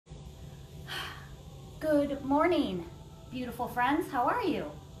Good morning, beautiful friends. How are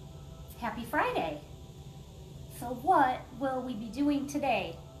you? Happy Friday. So what will we be doing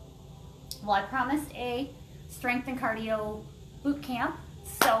today? Well, I promised a strength and cardio boot camp,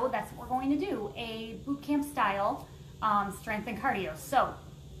 so that's what we're going to do, a boot camp style strength and cardio. So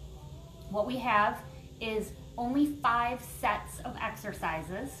what we have is only 5 sets of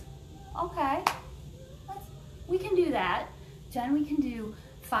exercises. Okay, we can do that. Jen, we can do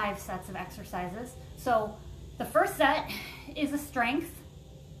 5 sets of exercises. So the first set is a strength,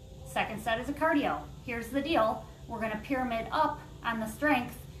 second set is a cardio. Here's the deal, we're gonna pyramid up on the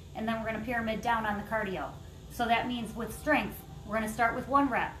strength and then we're gonna pyramid down on the cardio. So that means with strength, we're gonna start with 1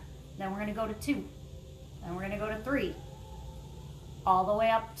 rep, then we're gonna go to 2, then we're gonna go to 3, all the way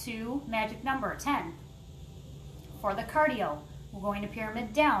up to magic number 10. For the cardio, we're going to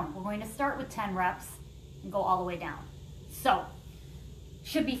pyramid down. We're going to start with 10 reps and go all the way down. So,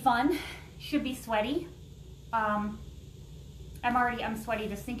 should be fun, should be sweaty. I'm sweaty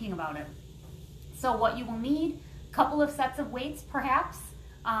just thinking about it. So what you will need, a couple of sets of weights perhaps,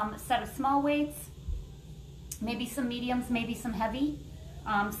 a set of small weights, maybe some mediums, maybe some heavy.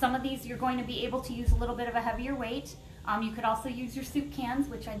 Some of these you're going to be able to use a little bit of a heavier weight. You could also use your soup cans,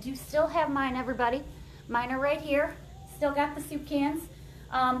 which I do still have mine, everybody. Mine are right here, still got the soup cans.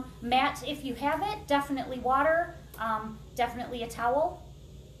 Mat, if you have it, definitely water, definitely a towel.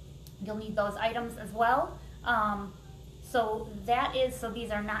 You'll need those items as well. So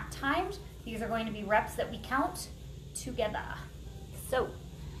these are not timed. These are going to be reps that we count together. So,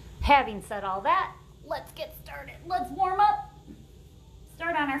 having said all that, let's get started. Let's warm up.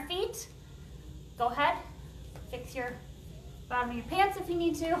 Start on our feet. Go ahead, fix your bottom of your pants if you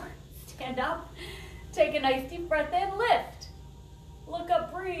need to. Stand up, take a nice deep breath in, lift. Look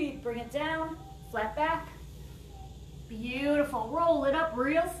up, breathe, bring it down, flat back. Beautiful, roll it up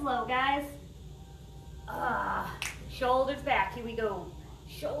real slow, guys. Shoulders back, here we go.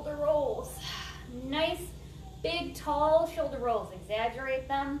 Shoulder rolls. Nice, big, tall shoulder rolls. Exaggerate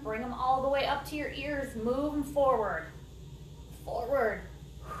them, bring them all the way up to your ears, move them forward. Forward.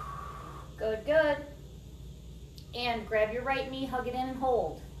 Good, good. And grab your right knee, hug it in and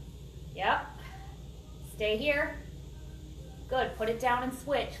hold. Yep. Stay here. Good, put it down and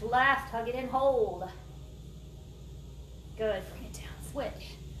switch. Left, hug it in, hold. Good, bring it down,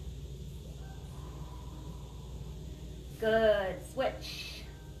 switch. Good, switch.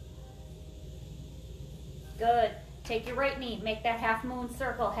 Good, take your right knee, make that half moon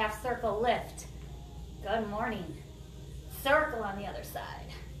circle, half circle, lift. Good morning. Circle on the other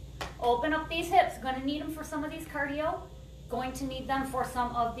side. Open up these hips, gonna need them for some of these cardio, going to need them for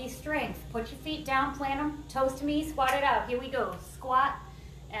some of these strength. Put your feet down, plant them, toes to me, squat it out. Here we go, squat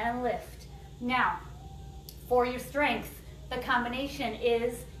and lift. Now, for your strength, the combination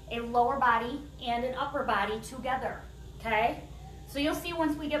is a lower body and an upper body together, okay? So you'll see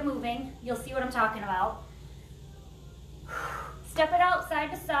once we get moving, you'll see what I'm talking about. Step it out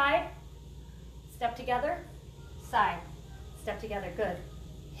side to side, step together, side, step together, good.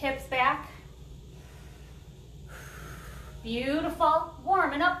 Hips back. Beautiful,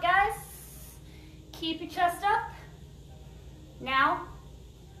 warming up, guys. Keep your chest up. Now,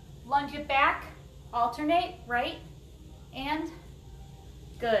 lunge it back, alternate, right, and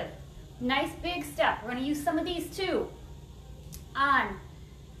good. Nice big step. We're gonna use some of these too on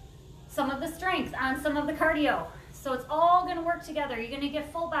some of the strength, on some of the cardio. So it's all gonna work together. You're gonna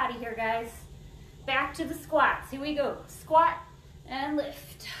get full body here, guys. Back to the squats. Here we go. Squat and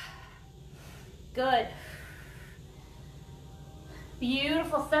lift. Good.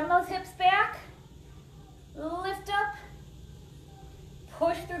 Beautiful. Send those hips back. Lift up.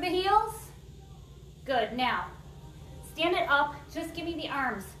 Push through the heels. Good. Now, stand it up. Just give me the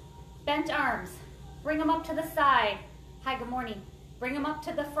arms. Bent arms. Bring them up to the side. Hi, good morning. Bring them up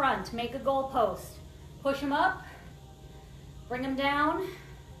to the front. Make a goal post. Push them up. Bring them down.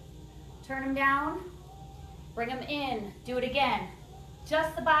 Turn them down. Bring them in. Do it again.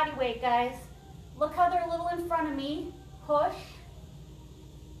 Just the body weight, guys. Look how they're a little in front of me. Push.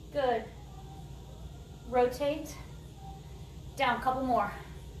 Good. Rotate. Down, couple more.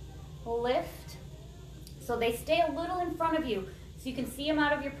 Lift. So they stay a little in front of you, so you can see them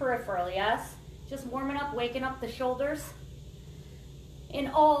out of your peripheral, yes? Just warming up, waking up the shoulders in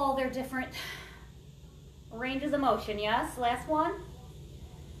all their different ranges of motion, yes? Last one.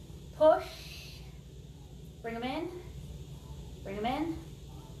 Push. Bring them in. Bring them in.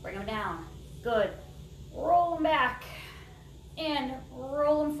 Bring them down. Good. Roll them back and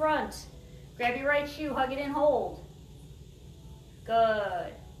roll them front. Grab your right shoe, hug it in, hold.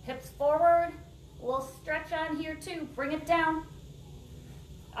 Good. Hips forward. A little stretch on here too. Bring it down.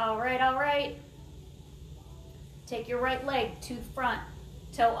 All right, all right. Take your right leg to the front,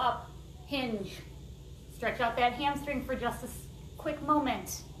 toe up, hinge. Stretch out that hamstring for just a quick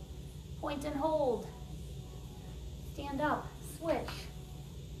moment. Point and hold. Stand up, switch.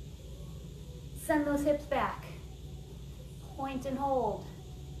 Send those hips back. Point and hold.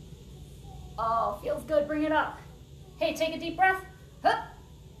 Oh, feels good, bring it up. Hey, take a deep breath. Hup.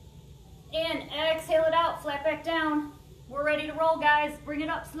 And exhale it out, flat back down. We're ready to roll, guys. Bring it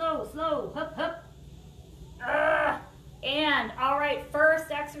up slow, slow. Hup, hup. And all right, first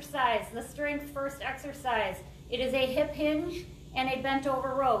exercise, the strength first exercise. It is a hip hinge and a bent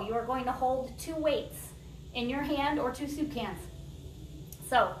over row. You are going to hold 2 weights in your hand or 2 soup cans.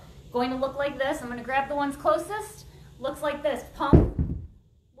 So, going to look like this. I'm going to grab the ones closest. Looks like this. Pump.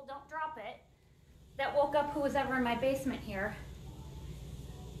 Well, don't drop it. That woke up who was ever in my basement here.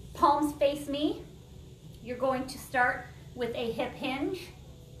 Palms face me. You're going to start with a hip hinge.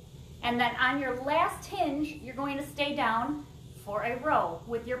 And then on your last hinge, you're going to stay down for a row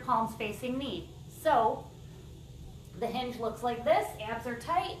with your palms facing me. So the hinge looks like this. Abs are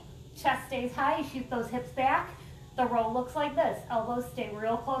tight. Chest stays high. You shoot those hips back. The row looks like this. Elbows stay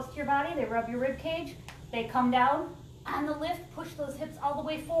real close to your body. They rub your rib cage. They come down. On the lift, push those hips all the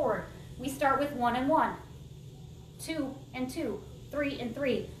way forward. We start with 1 and 1, 2 and 2, 3 and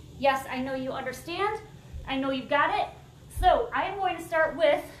 3. Yes, I know you understand. I know you've got it. So I am going to start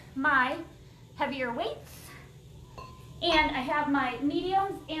with my heavier weights. And I have my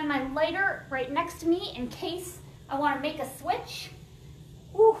mediums and my lighter right next to me in case I want to make a switch.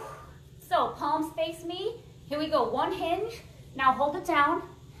 Whew. So palms face me. Here we go, 1 hinge. Now hold it down.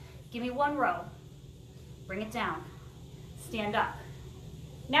 Give me 1 row. Bring it down. Stand up.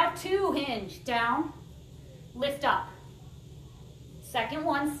 Now 2 hinge, down, lift up. Second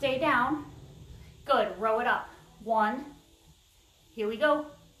one, stay down. Good, row it up. 1, here we go.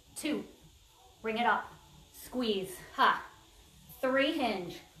 2, bring it up. Squeeze, ha. 3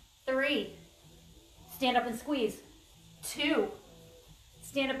 hinge, 3. Stand up and squeeze. 2,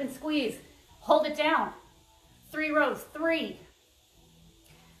 stand up and squeeze. Hold it down. 3 rows, 3,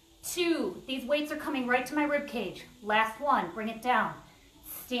 2. These weights are coming right to my rib cage. Last one, bring it down.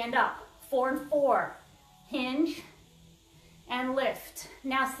 Stand up, 4 and 4. Hinge and lift.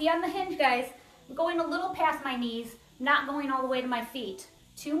 Now see on the hinge, guys, I'm going a little past my knees, not going all the way to my feet.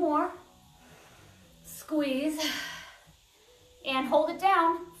 2 more. Squeeze and hold it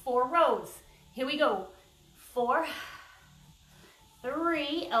down. 4 rows. Here we go. 4,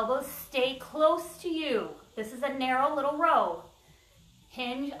 3. Elbows stay close to you. This is a narrow little row.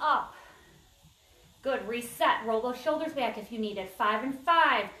 Hinge up. Good, reset. Roll those shoulders back if you need it. 5 and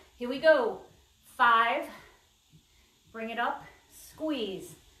 5. Here we go. 5. Bring it up.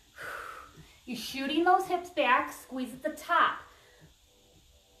 Squeeze. You're shooting those hips back. Squeeze at the top.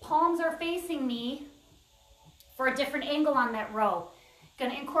 Palms are facing me for a different angle on that row.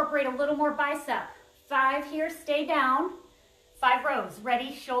 Gonna incorporate a little more bicep. 5 here, stay down. 5 rows.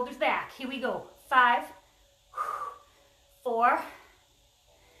 Ready, shoulders back. Here we go. 5, 4,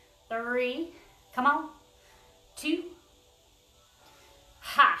 3, come on, 2,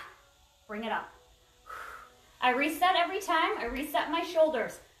 ha, bring it up. I reset every time. I reset my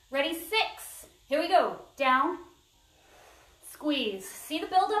shoulders. Ready, 6, here we go. Down, squeeze. See the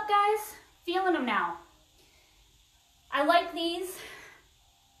build-up, guys? Feeling them now. I like these.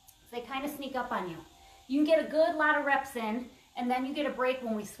 They kind of sneak up on you. You can get a good lot of reps in, and then you get a break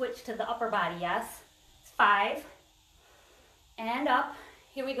when we switch to the upper body, yes? 5, and up.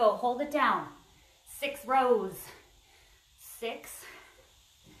 Here we go, hold it down. 6 rows. 6,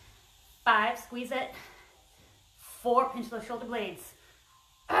 5, squeeze it. 4, pinch those shoulder blades.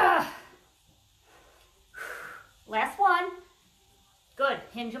 Last one. Good,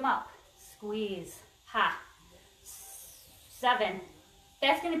 hinge them up. Squeeze, ha. 7.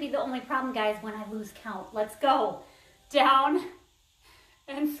 That's gonna be the only problem, guys, when I lose count. Let's go. Down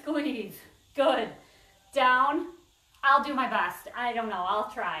and squeeze. Good. Down. I'll do my best. I don't know. I'll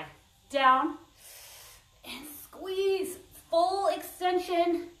try. Down and squeeze. Full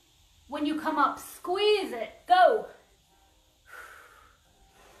extension. When you come up, squeeze it. Go.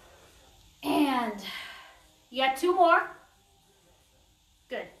 And you got 2 more.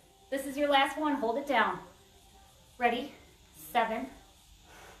 Good. This is your last one. Hold it down. Ready? 7,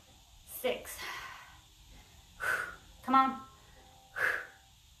 6. Come on.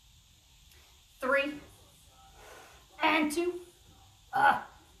 3 and 2.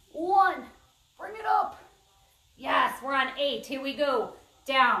 1. Bring it up. Yes, we're on 8. Here we go.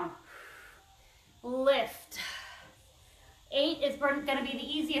 Down. Lift. 8 is going to be the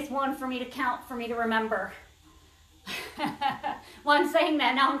easiest one for me to count, for me to remember. Well, I'm saying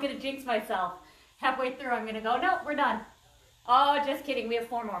that, now I'm going to jinx myself. Halfway through, I'm gonna go, nope, we're done. Oh, just kidding, we have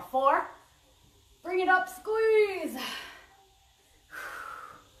 4 more. 4, bring it up, squeeze.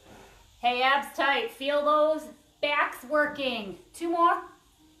 Hey, abs tight, feel those backs working. 2 more.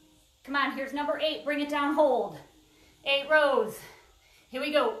 Come on, here's number 8, bring it down, hold. 8 rows. Here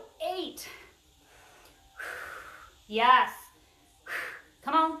we go, 8. Yes.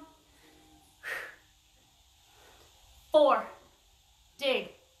 Come on. 4, dig,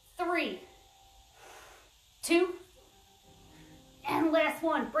 3, 2, and last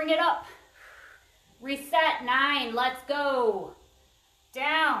one, bring it up. Reset, 9, let's go.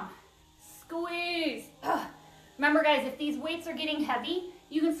 Down, squeeze. Remember guys, if these weights are getting heavy,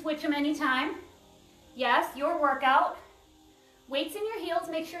 you can switch them anytime. Yes, your workout. Weights in your heels,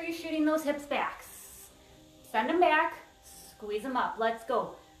 make sure you're shooting those hips back. Send them back, squeeze them up. Let's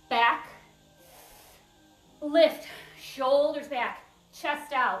go. Back, lift, shoulders back,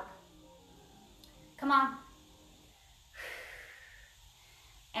 chest out. Come on.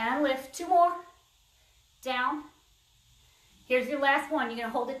 And lift, 2 more. Down. Here's your last one. You're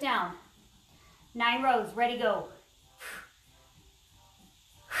going to hold it down. 9 rows, ready, go.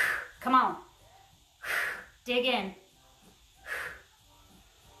 Come on. Dig in.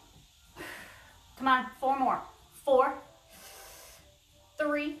 Come on, 4 more. 4,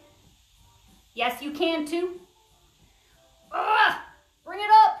 3. Yes, you can too. Bring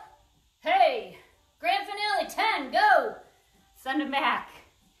it up. Hey, grand finale, 10, go. Send them back.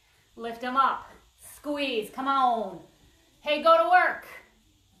 Lift them up. Squeeze, come on. Hey, go to work.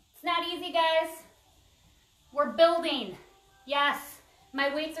 It's not easy, guys. We're building. Yes,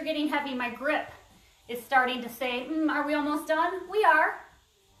 my weights are getting heavy. My grip is starting to say, are we almost done? We are.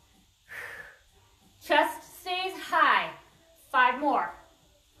 Chest stays high. 5 more.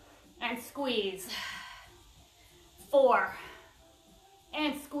 And squeeze. 4.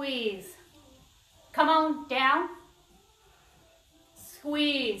 And squeeze. Come on, down.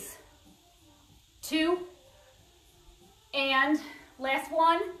 Squeeze. 2. And last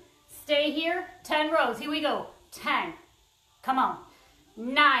one. Stay here. 10 rows. Here we go. 10. Come on.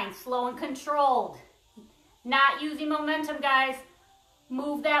 9. Slow and controlled. Not using momentum, guys.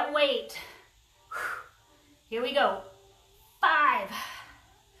 Move that weight. Here we go. 5.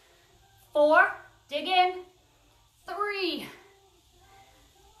 4. Dig in. 3.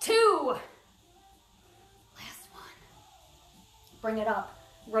 2. Last one. Bring it up.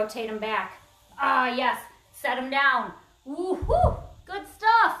 Rotate them back. Yes. Set them down. Woohoo! Good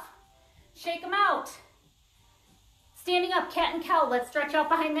stuff. Shake them out. Standing up, cat and cow. Let's stretch out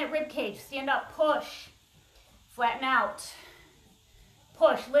behind that rib cage. Stand up, push. Flatten out.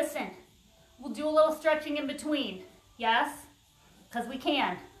 Push, listen. We'll do a little stretching in between. Yes? Because we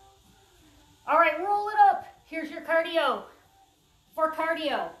can. All right, roll it up. Here's your cardio. For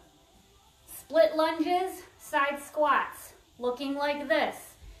cardio, split lunges, side squats, looking like this.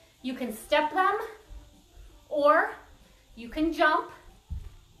 You can step them, or you can jump.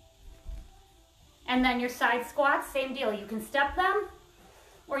 And then your side squats, same deal. You can step them,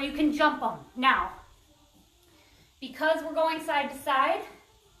 or you can jump them. Now, because we're going side to side,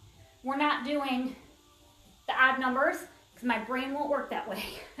 we're not doing the odd numbers, because my brain won't work that way.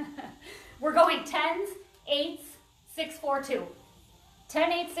 We're going 10s, 8s, 6, 4, 2.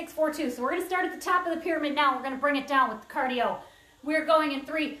 10, 8, 6, 4, 2. So we're going to start at the top of the pyramid now. We're going to bring it down with the cardio. We're going in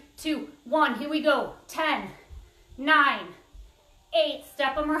 3, 2, 1. Here we go. 10, 9, 8.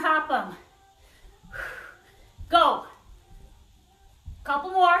 Step them or hop them. Go. Couple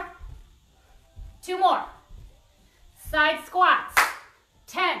more. 2 more. Side squats.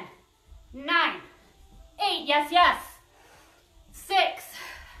 10, 9, 8. Yes, yes. 6,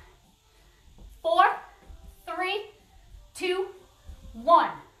 4, 3, 2, 1.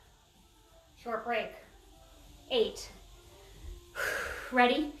 Short break. 8.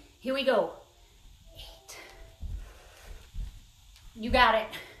 Ready? Here we go. 8. You got it.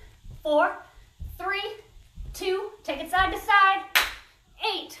 4, 3, 2. Take it side to side.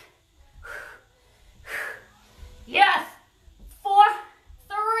 8. Yes. 4,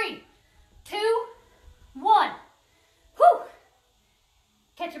 3, 2, 1. Whew.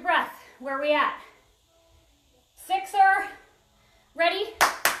 Catch your breath. Where are we at? 6er. Ready?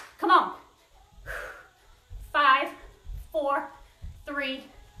 Come on. 5, 4, 3,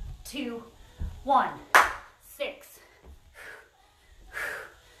 2, 1. 6.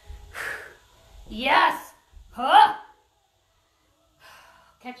 Yes. Huh.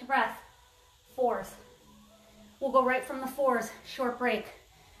 Catch your breath. 4s. We'll go right from the 4s. Short break.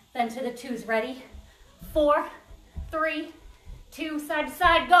 Then to the 2s. Ready? 4, 3, 2. Side to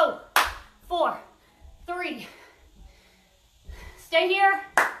side. Go. 4, 3. Stay here.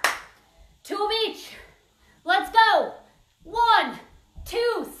 2. 2 of each. Let's go. 1,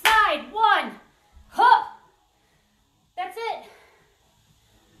 2, side, 1. Huh. That's it.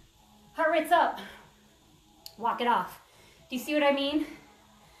 Heart rate's up. Walk it off. Do you see what I mean?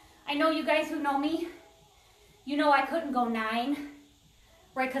 I know you guys who know me, you know I couldn't go 9,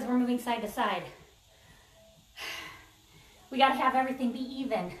 right? Because we're moving side to side. We got to have everything be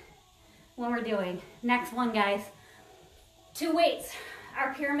even when we're doing. Next one, guys. 2 weights.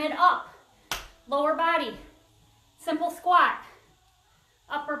 Our pyramid up. Lower body. Simple squat.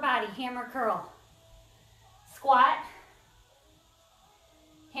 Upper body, hammer curl. Squat.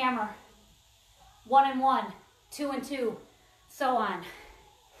 Hammer. 1 and 1. 2 and 2. So on.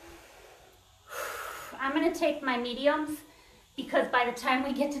 I'm going to take my mediums because by the time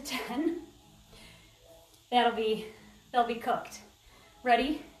we get to 10, they'll be cooked.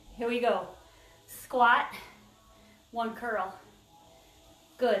 Ready? Here we go. Squat, 1 curl.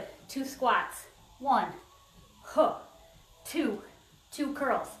 Good. 2 squats. 1. Huh. 2. 2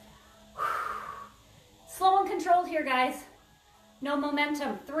 curls. Slow and controlled here, guys. No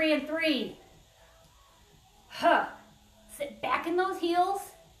momentum. 3 and 3. Huh. Sit back in those heels.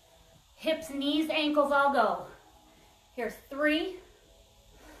 Hips, knees, ankles all go. Here's 3,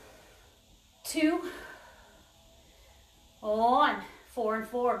 2, 1. 4 and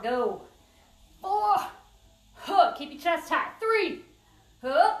 4. Go. 4. Huh. Keep your chest high. 3.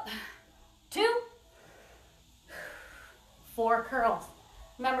 Up. 2. 4 curls.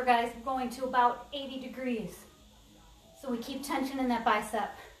 Remember, guys, we're going to about 80 degrees. So we keep tension in that bicep.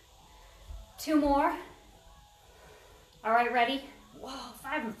 2 more. All right, ready? Whoa,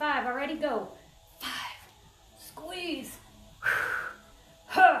 5 and 5 already. Go. 5. Squeeze.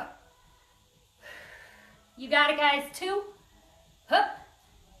 Huh. You got it, guys. 2. Huh.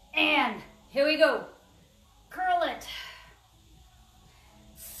 And here we go. Curl it.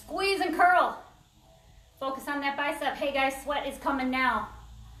 Squeeze and curl. Focus on that bicep. Hey, guys, sweat is coming now.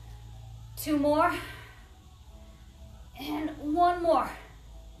 2 more. And 1 more.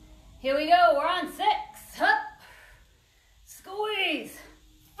 Here we go. We're on 6. Huh. Squeeze.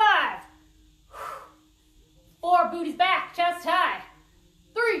 5. 4. Booty's back. Chest high.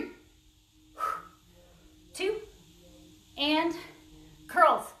 3. 2. And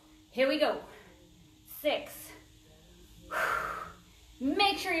curls. Here we go. 6.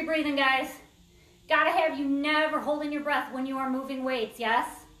 Make sure you're breathing, guys. Gotta have you never holding your breath when you are moving weights, yes?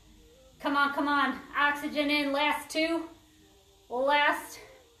 Come on, come on. Oxygen in. Last 2. Last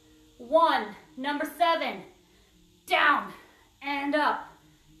 1. Number 7. Down and up.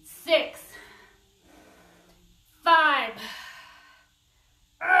 6. 5.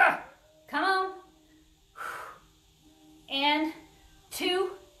 Come on. And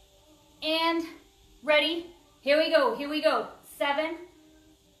 2. And ready. Here we go. Here we go. 7.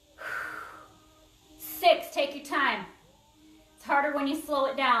 6. Take your time. It's harder when you slow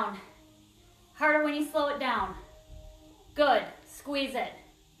it down. Harder when you slow it down. Good. Squeeze it.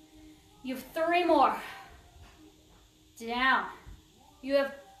 You have 3 more. Down. You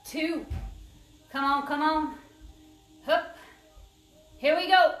have 2. Come on, come on. Hup. Here we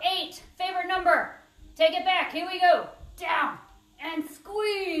go. 8. Favorite number. Take it back. Here we go. Down and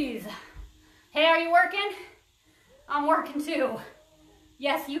squeeze. Hey, are you working? I'm working too.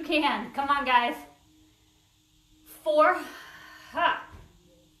 Yes, you can. Come on, guys. 4. Ha.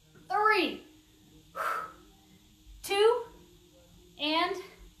 3. 2. And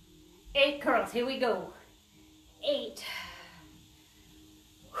 8 curls. Here we go. 8.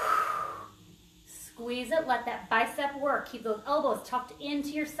 Squeeze it. Let that bicep work. Keep those elbows tucked into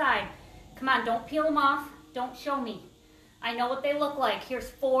your side. Come on, don't peel them off. Don't show me. I know what they look like. Here's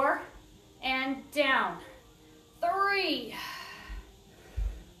 4 and down. 3.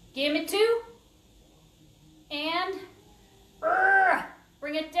 Give me 2. And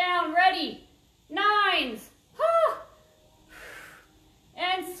bring it down. Ready. 9s.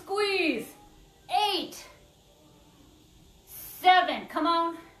 And squeeze. 8. 7. Come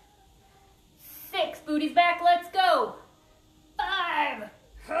on. 6. Booty's back. Let's go. 5.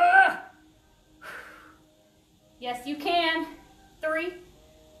 Yes, you can. 3.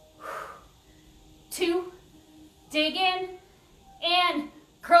 2. Dig in. And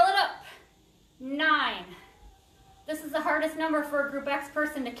curl it up. 9. This is the hardest number for a Group X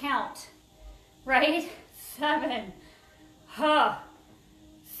person to count. Right? 7.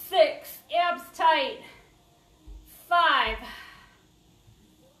 6. Abs tight. 5.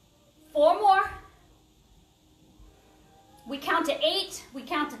 4 more. We count to 8. We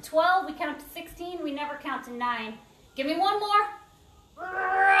count to 12. We count to 16. We never count to 9. Give me 1 more.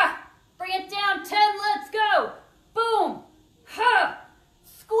 Bring it down. 10. Let's go. Boom.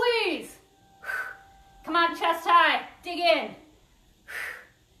 Squeeze.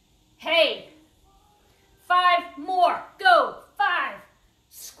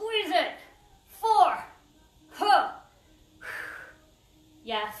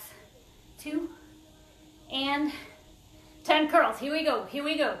 Yes. 2 and 10 curls. Here we go. Here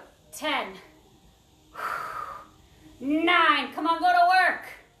we go. 10. 9. Come on, go to work.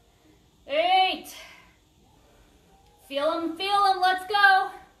 8. Feel them, feel them. Let's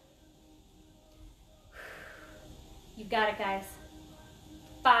go. You got it, guys.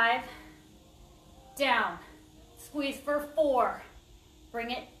 5. Down. Squeeze for 4.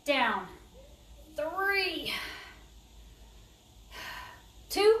 Bring it down. 3.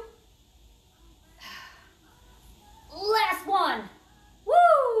 2. Last one. Woo!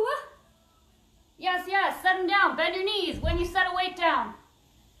 Yes, yes. Set them down. Bend your knees when you set a weight down.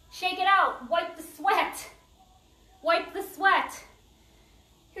 Shake it out. Wipe the sweat. Wipe the sweat.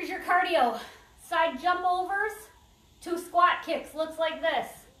 Here's your cardio. Side jump overs. 2 squat kicks. Looks like this.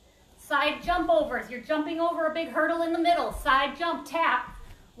 Side jump overs. You're jumping over a big hurdle in the middle. Side jump, tap.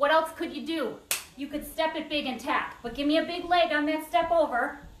 What else could you do? You could step it big and tap. But give me a big leg on that step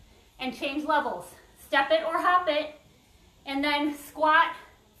over and change levels. Step it or hop it. And then squat,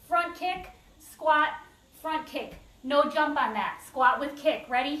 front kick, squat, front kick. No jump on that. Squat with kick.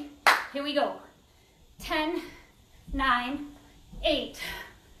 Ready? Here we go. 10, 9, 8.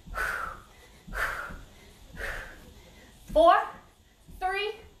 4,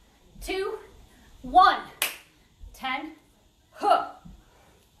 3, 2, 1. 10.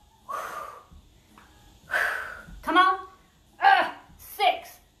 Come on. 6,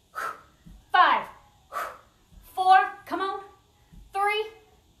 5, 4. Come on. 3.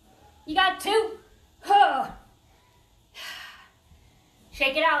 You got 2.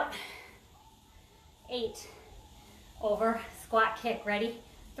 Shake it out. 8. Over. Squat kick. Ready?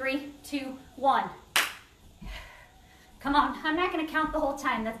 3, 2, 1. Come on. I'm not going to count the whole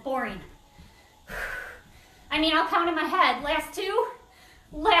time. That's boring. I mean, I'll count in my head. Last 2.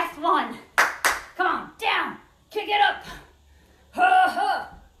 Last 1. Come on. Down. Kick it up.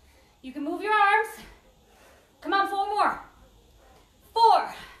 You can move your arms. Come on, 4 more.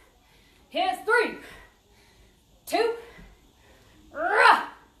 4. Here's 3. 2.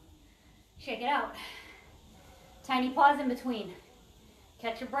 Shake it out. Tiny pause in between.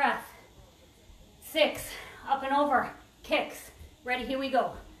 Catch your breath. 6. Up and over. Kicks. Ready? Here we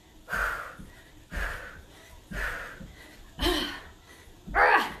go.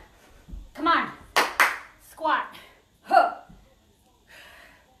 Come on. Squat.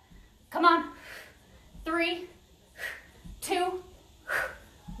 Come on. 3, 2,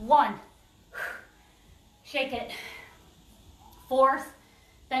 1. Shake it. 4s,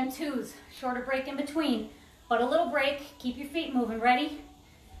 then 2s. Shorter break in between, but a little break. Keep your feet moving. Ready?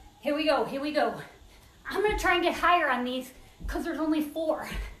 Here we go. Here we go. I'm going to try and get higher on these because there's only 4.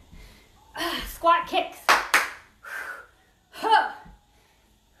 Squat kicks.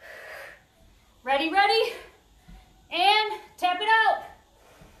 Ready, ready? And tap it out.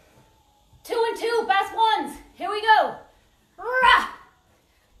 2 and 2, best ones. Here we go.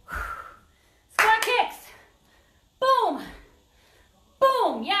 Squat kicks. Boom.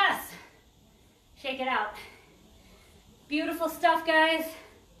 Boom, yes. Shake it out. Beautiful stuff, guys.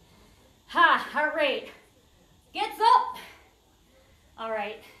 Heart rate gets up. All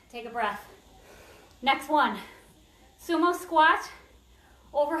right, take a breath. Next one, sumo squat,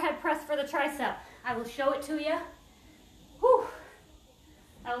 overhead press for the tricep. I will show it to you. Whew.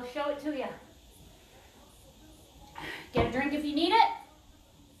 I will show it to you. Get a drink if you need it.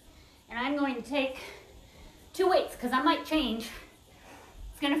 And I'm going to take 2 weights because I might change.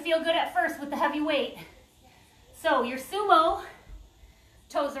 It's going to feel good at first with the heavy weight. So your sumo,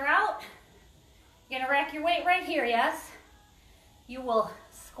 toes are out. You're going to rack your weight right here, yes? You will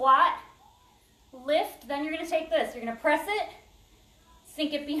squat, lift, then you're going to take this. You're going to press it,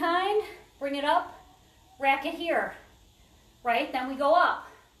 sink it behind, bring it up, rack it here, right? Then we go up.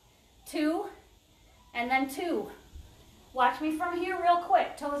 2, and then 2. Watch me from here real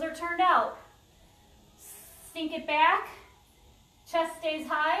quick. Toes are turned out. Sink it back. Chest stays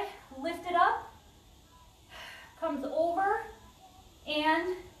high. Lift it up. Comes over.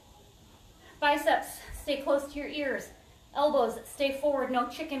 And biceps stay close to your ears. Elbows stay forward. No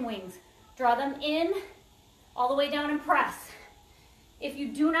chicken wings. Draw them in. All the way down and press. If you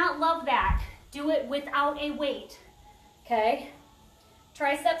do not love that, do it without a weight. Okay?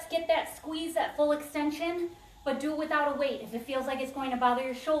 Triceps get that squeeze, that full extension, but do it without a weight if it feels like it's going to bother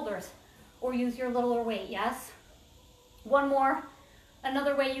your shoulders, or use your littler weight, yes? One more.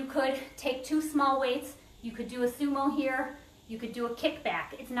 Another way you could take 2 small weights. You could do a sumo here. You could do a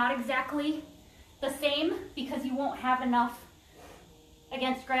kickback. It's not exactly the same because you won't have enough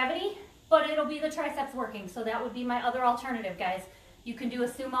against gravity, but it'll be the triceps working. So that would be my other alternative, guys. You can do a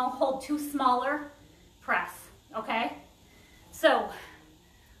sumo, hold 2 smaller, press, okay? So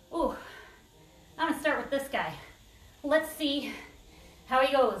let's see how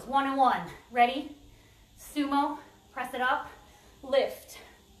he goes. 1 and 1. Ready? Sumo, press it up, lift.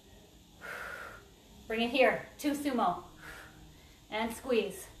 Bring it here, 2 sumo. And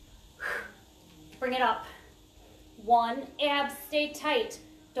squeeze. Bring it up. 1, abs, stay tight.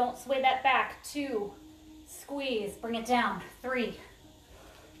 Don't sway that back. 2, squeeze, bring it down. 3,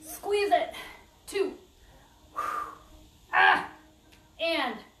 squeeze it. 2,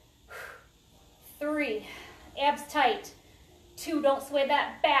 and 3, abs tight. 2, don't sway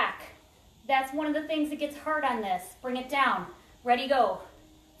that back. That's one of the things that gets hard on this. Bring it down. Ready, go.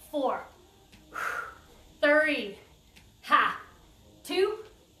 4, 3, 2,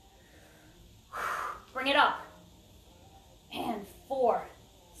 bring it up. And 4,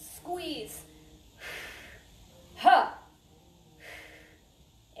 squeeze.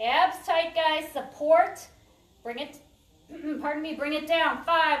 Abs tight, guys, support. Bring it, pardon me, bring it down.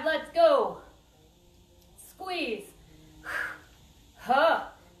 5, let's go. Squeeze.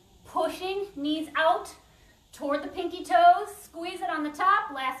 Pushing, knees out toward the pinky toes. Squeeze it on the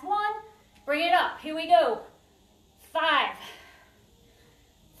top. Last one. Bring it up. Here we go. 5,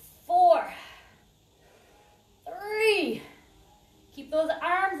 4, 3. Keep those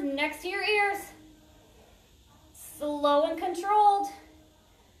arms next to your ears. Slow and controlled.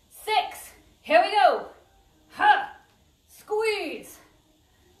 6. Here we go. Squeeze.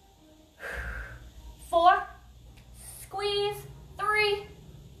 4. Squeeze. 3.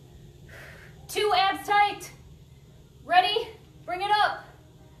 2, abs tight. Ready? Bring it up.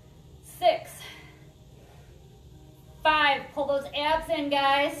 6. 5. Pull those abs in,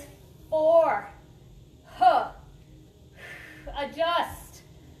 guys. 4. Adjust.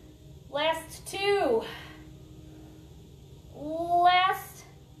 Last 2. Last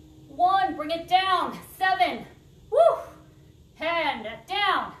 1. Bring it down. 7. Woo! And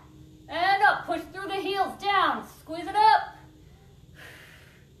down. And up. Push through the heels. Down. Squeeze it up.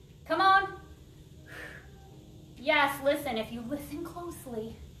 Come on. Yes, listen. If you listen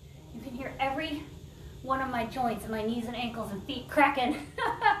closely, you can hear every one of my joints and my knees and ankles and feet cracking.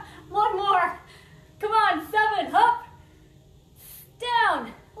 1 more. Come on. 7. Up.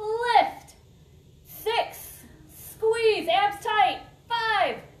 Down. Lift. 6. Squeeze. Abs tight.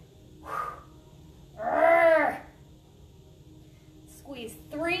 5. Squeeze.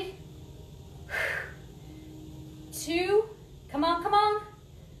 3. 2. Come on, come on.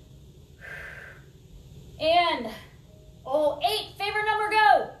 And 8. Favorite number,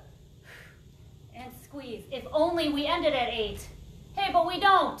 go. And squeeze. If only we ended at 8. Hey, but we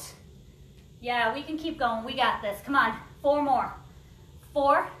don't. Yeah, we can keep going. We got this. Come on. 4 more.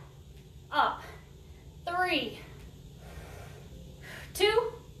 4. Up. 3.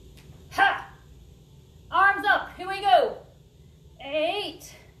 2. Arms up. Here we go.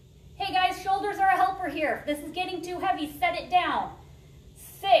 8. Hey guys, shoulders are a helper here. If this is getting too heavy, set it down.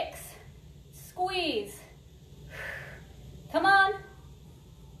 6. Squeeze. Come on.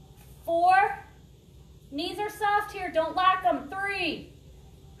 4. Knees are soft here. Don't lock them. 3.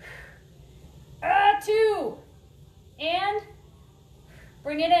 2. And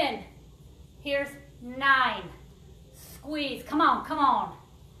bring it in. Here's 9. Squeeze. Come on, come on.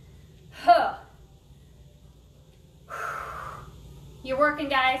 You're working,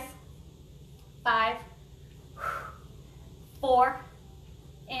 guys. 5, 4,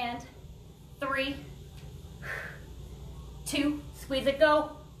 and 3, 2. Squeeze it,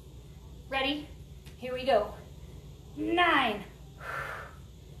 go. Ready? Here we go. 9,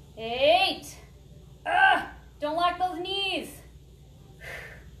 8. Don't lock those knees.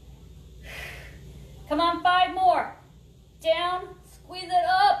 Come on, 5 more. Down, squeeze it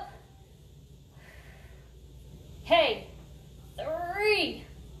up. Hey, 3,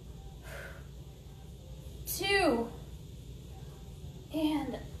 2,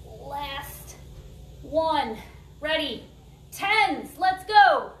 and last 1. Ready? 10s, let's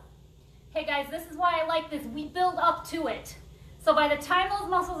go. Hey guys, this is why I like this. We build up to it. So by the time those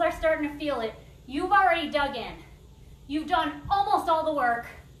muscles are starting to feel it, you've already dug in. You've done almost all the work.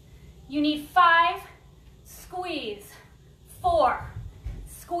 You need 5, squeeze. 4,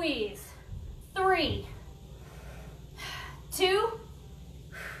 squeeze. 3, 2,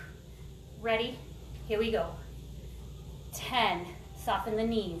 ready? Here we go. 10, soften the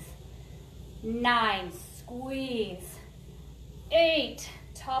knees. 9, squeeze. 8,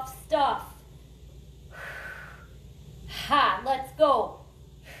 tough stuff. Let's go.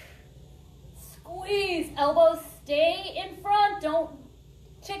 Squeeze, elbows stay in front, don't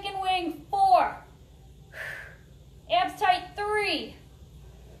chicken wing. 4, abs tight. 3,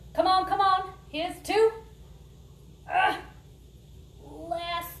 come on, come on. Here's 2.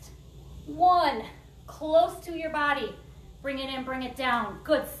 Last 1, close to your body. Bring it in, bring it down.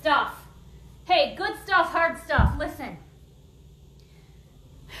 Good stuff. Hey, good stuff, hard stuff. Listen.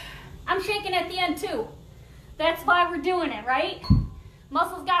 I'm shaking at the end too. That's why we're doing it, right?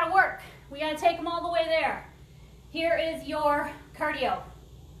 Muscles gotta work. We gotta take them all the way there. Here is your cardio.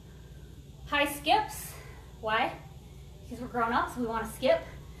 High skips. Why? Because we're grown ups, we wanna skip.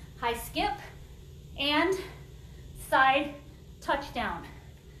 High skip and side touchdown.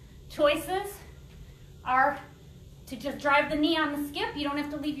 Choices are to just drive the knee on the skip. You don't have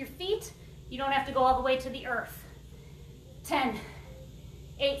to leave your feet. You don't have to go all the way to the earth. 10,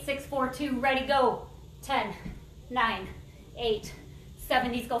 8, 6, 4, 2, ready, go. 10, 9, 8,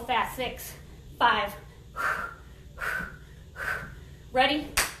 7, these go fast. 6, 5, ready,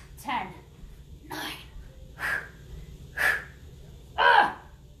 10, 9,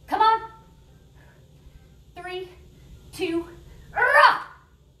 come on, 3, 2,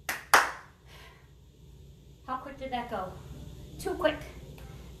 how quick did that go? Too quick.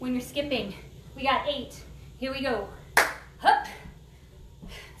 When you're skipping, we got 8. Here we go. Hup.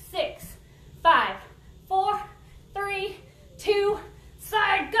 6, 5, 4, 3, 2,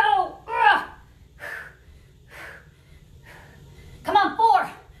 side, go. Come on, 4,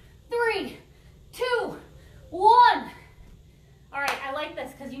 3, 2, 1. All right, I like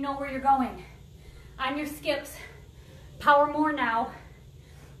this because you know where you're going. On your skips, power more now.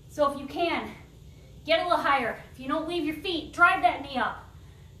 So if you can, get a little higher. If you don't leave your feet, drive that knee up.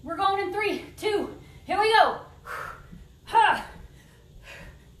 We're going in 3, 2, here we go.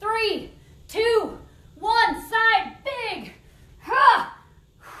 3, 2, 1, side, big.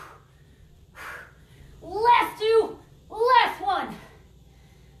 Last 2, last 1.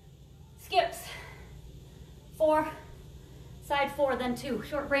 Skips. 4, side 4, then 2.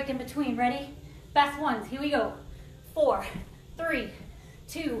 Short break in between, ready? Best ones, here we go. 4, 3,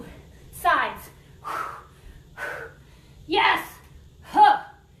 2, sides. Yes.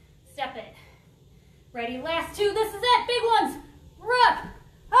 Step it. Ready, last 2, this is it, big ones.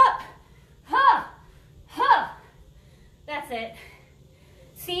 Up, that's it.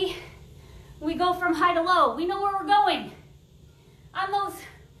 See, we go from high to low. We know where we're going. On those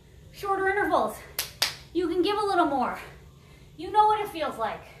shorter intervals, you can give a little more. You know what it feels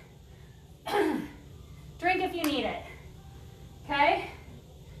like. Drink if you need it, okay?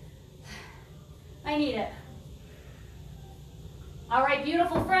 I need it. All right,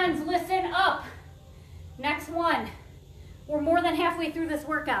 beautiful friends, listen up. Next one. We're more than halfway through this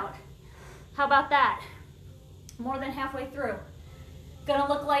workout. How about that? More than halfway through. Gonna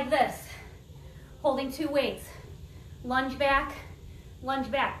look like this. Holding 2 weights. Lunge back,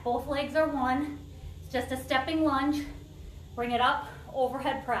 lunge back. Both legs are one. It's just a stepping lunge. Bring it up,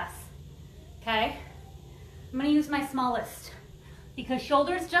 overhead press. Okay? I'm gonna use my smallest because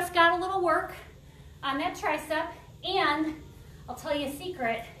shoulders just got a little work on that tricep, and I'll tell you a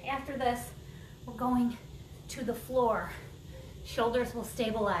secret, after this, we're going to the floor. Shoulders will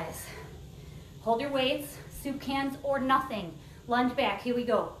stabilize. Hold your weights, soup cans or nothing. Lunge back, here we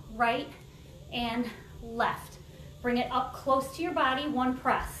go. Right and left. Bring it up close to your body, 1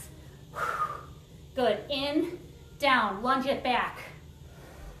 press. Good, in, down, lunge it back.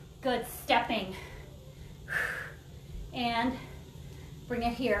 Good, stepping. And bring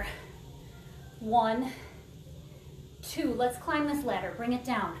it here. 1, 2, let's climb this ladder, bring it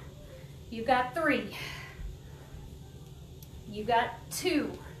down. You got 3. You got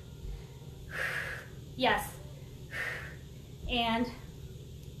 2. Yes. And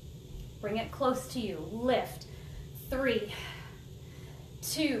bring it close to you. Lift. 3,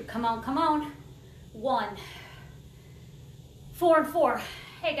 2, come on, come on. 1, 4 and 4.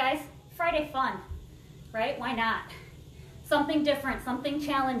 Hey guys, Friday fun, right? Why not? Something different, something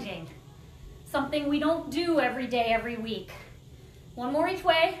challenging. Something we don't do every day, every week. 1 more each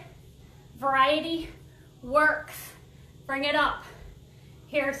way. Variety works. Bring it up.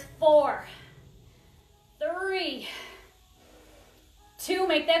 Here's 4, 3, 2.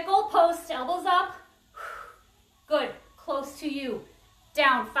 Make that goal post. Elbows up. Good. Close to you.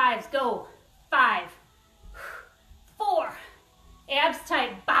 Down. 5s. Go. 5, 4. Abs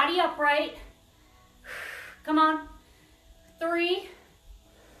tight. Body upright. Come on. 3,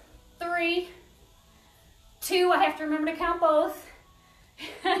 3, 2. I have to remember to count both.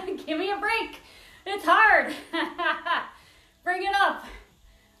 Give me a break. It's hard. Bring it up.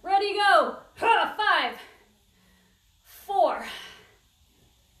 Ready, go. 5, 4,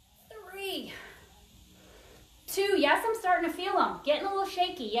 3, 2. Yes, I'm starting to feel them. Getting a little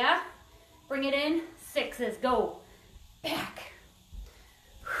shaky, yeah? Bring it in. 6s. Go. Back.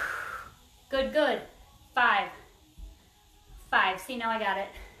 Good, good. 5, 5. See, now I got it.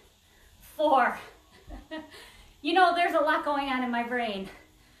 4. You know, there's a lot going on in my brain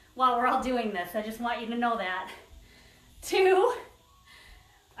while we're all doing this. I just want you to know that. 2.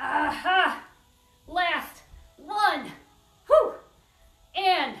 Last 1. Whew.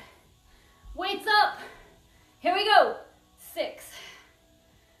 And weights up. Here we go. 6.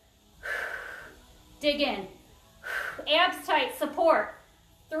 Dig in. Abs tight, support.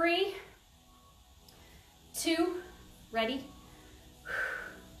 3, 2, ready?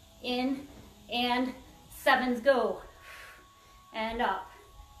 In and 7s go. And up.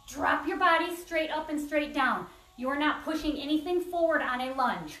 Drop your body straight up and straight down. You're not pushing anything forward on a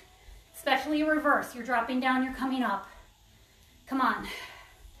lunge, especially reverse. You're dropping down, you're coming up. Come on.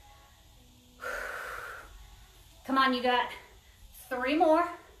 Come on, you got 3 more.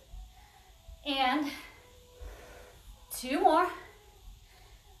 And 2 more.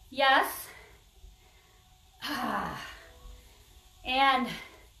 Yes. And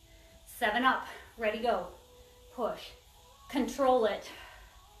 7 up. Ready, go. Push. Control it.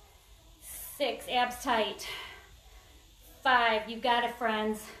 6, abs tight. 5, you got it,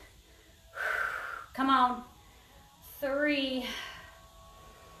 friends. Come on. 3,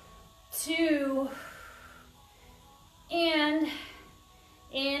 2, and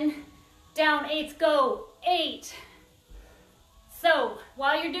in, down, 8s go. 8. So,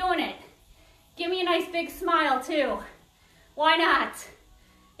 while you're doing it, give me a nice big smile too. Why not?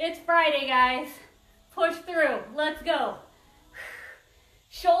 It's Friday, guys. Push through. Let's go.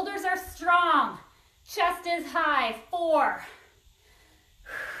 Shoulders are strong. Chest is high. 4.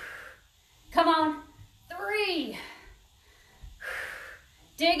 Come on. 3.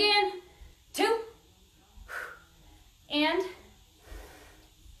 Dig in. 2. And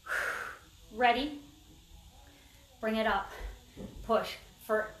ready. Bring it up. Push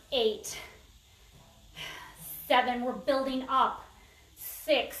for 8. 7, we're building up.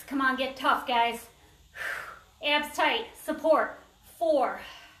 6, come on, get tough, guys. Abs tight, support. 4,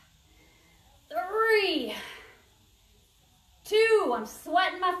 3, 2, I'm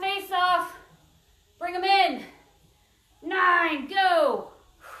sweating my face off. Bring them in. 9, go.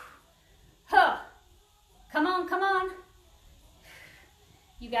 Huh. Come on, come on.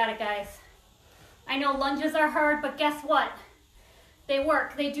 You got it, guys. I know lunges are hard, but guess what? They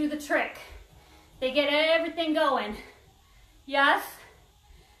work, they do the trick. They get everything going. Yes.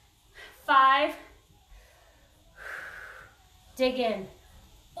 5. Dig in.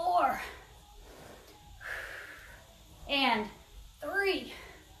 4. And 3.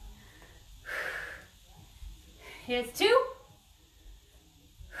 Here's 2.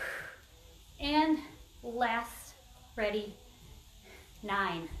 And last, ready,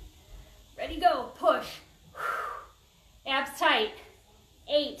 9. Ready, go, push. Abs tight.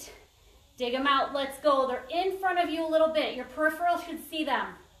 8. Dig them out, let's go. They're in front of you a little bit. Your peripheral should see them.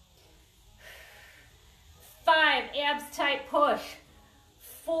 5, abs tight, push.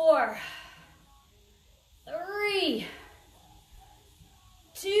 4, 3,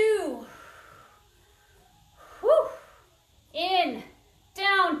 2, whew. In,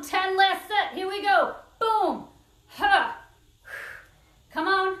 down, 10, last set. Here we go. Boom. Ha. Come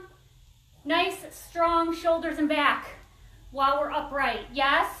on. Nice, strong shoulders and back while we're upright.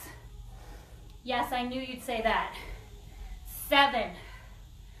 Yes. Yes, I knew you'd say that. 7.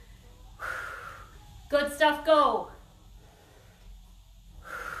 Good stuff, go.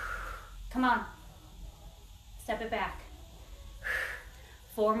 Come on. Step it back.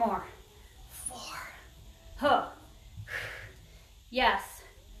 4 more. 4. Huh. Yes.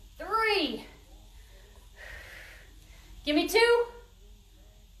 3. Give me 2.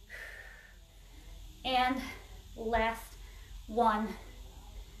 And last 1.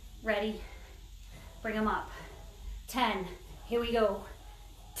 Ready? Bring them up. 10. Here we go.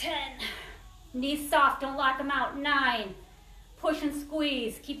 10. Knees soft, don't lock them out. 9. Push and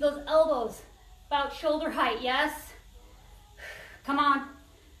squeeze. Keep those elbows about shoulder height, yes? Come on.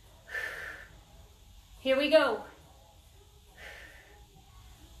 Here we go.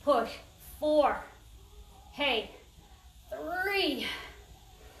 Push. 4. Hey. 3.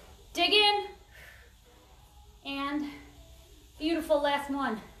 Dig in. And beautiful, last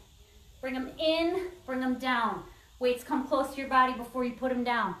one. Bring them in, bring them down. Weights come close to your body before you put them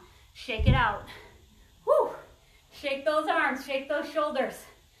down. Shake it out. Whew. Shake those arms, shake those shoulders.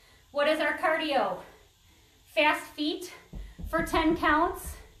 What is our cardio? Fast feet for 10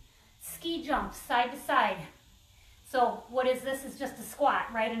 counts. Ski jump, side to side. So what is this? Is just a squat,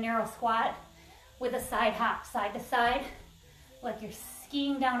 right? A narrow squat with a side hop, side to side, like you're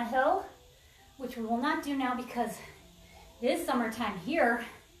skiing down a hill, which we will not do now because it is summertime here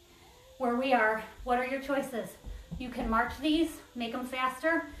where we are. What are your choices? You can march these, make them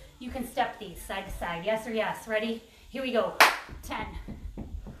faster. You can step these side to side. Yes or yes. Ready? Here we go. 10.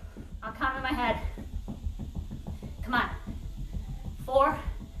 I'll count in my head. Come on. 4,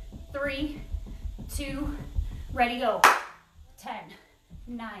 3, 2, ready, go. 10,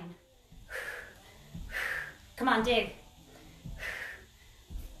 9. Come on, dig.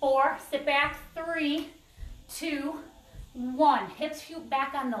 4, sit back. 3, 2, 1. Hips shoot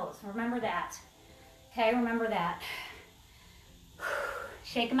back on those. Remember that. Okay, remember that.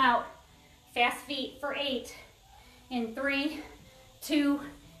 Shake them out. Fast feet for 8. In 3, 2,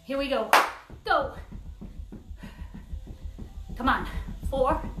 here we go. Go. Come on.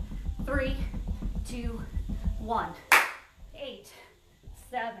 4, 3, 2, 1. 8,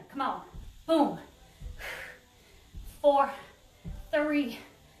 7. Come on. Boom. 4, 3,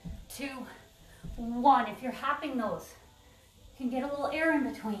 2, 1. If you're hopping those, you can get a little air in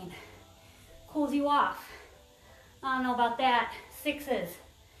between. Cools you off. I don't know about that. 6s.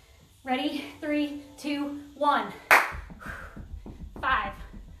 Ready? 3, 2, 1. 5,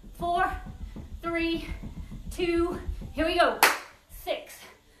 4, 3, 2. Here we go. 6,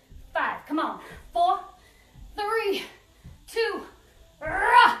 5. Come on. 4, 3, 2.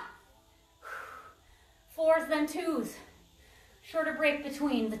 4s, then 2s. Shorter break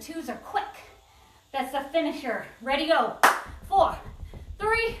between. The 2s are quick. That's the finisher. Ready, go. 4,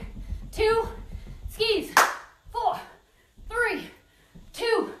 3, 2. Skis. 4, 3,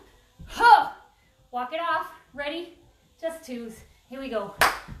 2. Huh. Walk it off. Ready? Just 2s. Here we go.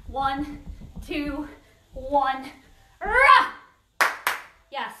 1, 2, 1.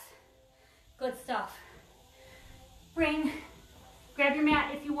 Yes. Good stuff. Grab your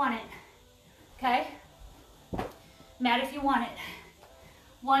mat if you want it. Okay? Mat if you want it.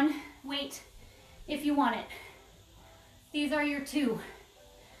 One weight if you want it. These are your 2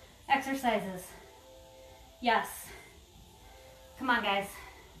 exercises. Yes. Come on, guys.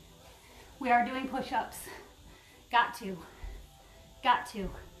 We are doing push-ups. Got to. Got to.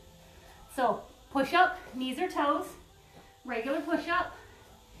 So, push-up, knees or toes. Regular push-up.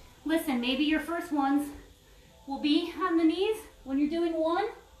 Listen, maybe your first ones will be on the knees when you're doing 1.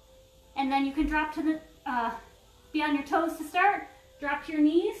 And then you can drop to the, be on your toes to start. Drop to your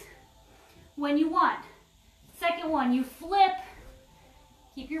knees when you want. Second one, you flip.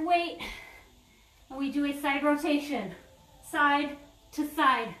 Keep your weight. And we do a side rotation. Side to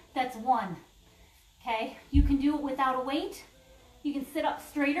side. That's 1. Okay? You can do it without a weight. You can sit up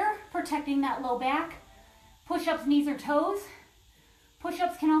straighter, protecting that low back. Push-ups, knees or toes.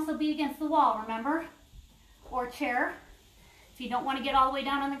 Push-ups can also be against the wall, remember? Or chair. If you don't want to get all the way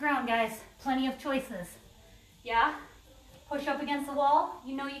down on the ground, guys, plenty of choices. Yeah? Push up against the wall.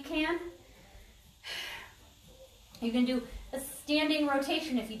 You know you can. You can do a standing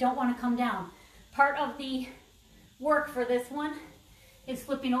rotation if you don't want to come down. Part of the work for this one is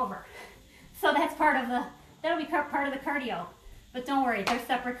flipping over. So that's that'll be part of the cardio. But don't worry, they're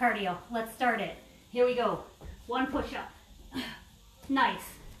separate cardio. Let's start it. Here we go. 1 push-up. Nice.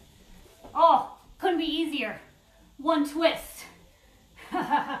 Oh, couldn't be easier. 1 twist.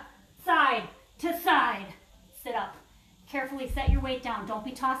 Side to side. Sit up. Carefully set your weight down. Don't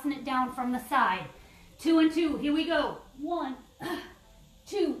be tossing it down from the side. 2 and 2. Here we go. 1,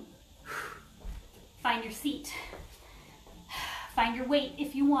 2. Find your seat. Find your weight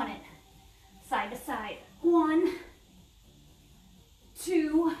if you want it. Side to side. 1,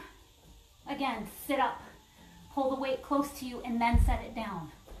 2. Again, sit up. Pull the weight close to you and then set it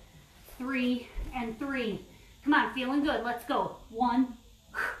down. 3 and 3. Come on, feeling good. Let's go. 1,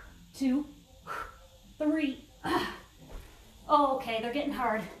 2, 3. Oh, okay, they're getting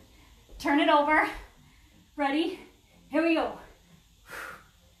hard. Turn it over. Ready? Here we go.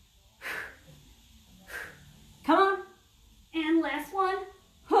 Come on. And last one.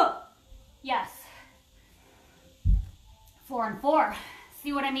 Yes. 4 and 4.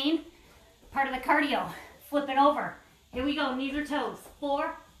 See what I mean? Part of the cardio. Flip it over. Here we go. Knees or toes.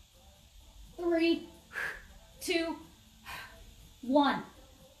 4, 3, 2, 1.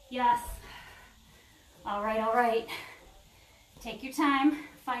 Yes. All right, all right. Take your time.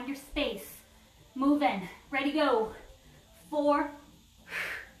 Find your space. Move in. Ready, go. 4,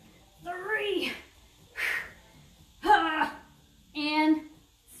 3, and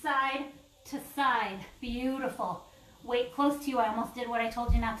side to side. Beautiful. Weight close to you. I almost did what I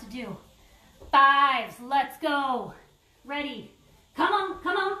told you not to do. 5s. Let's go. Ready. Come on,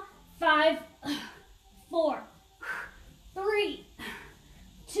 come on. 5, 4, 3,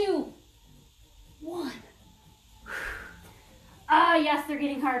 2, 1. Ah, yes, they're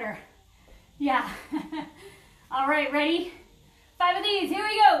getting harder. Yeah. All right, ready? 5 of these. Here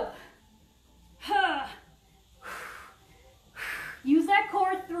we go. Use that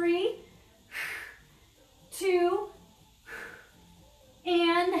core. 3,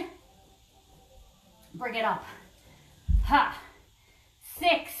 bring it up. Ha.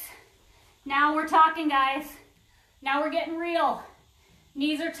 6. Now we're talking, guys. Now we're getting real.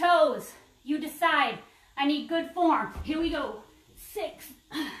 Knees or toes. You decide. I need good form. Here we go. 6,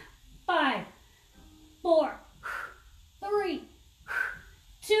 5, 4, 3,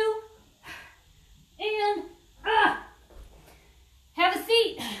 2, and have a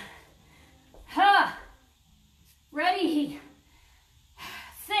seat. Ready.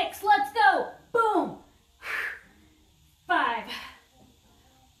 6, let's go. Boom. 5,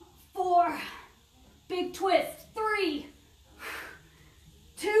 4, big twist. 3,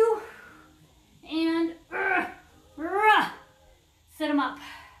 2, and sit them up.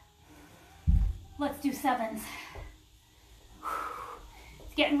 Let's do 7s.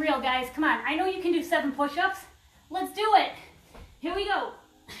 It's getting real, guys. Come on. I know you can do 7 push-ups. Let's do it. Here we go.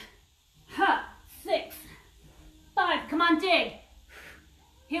 6, 5. Come on, dig.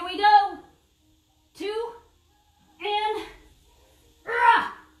 Here we go. 2, and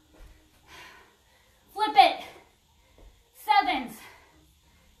flip it. 7s.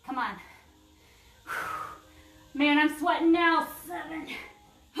 Come on. Man, I'm sweating now. 7.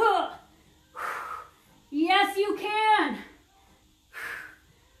 Yes, you can.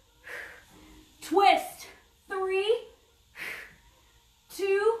 Twist. 3,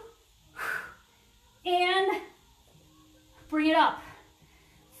 2, and bring it up.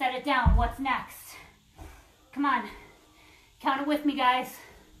 Set it down. What's next? Come on. Count it with me, guys.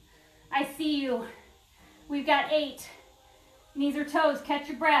 I see you. We've got 8. Knees or toes. Catch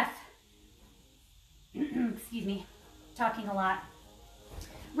your breath. Excuse me. Talking a lot.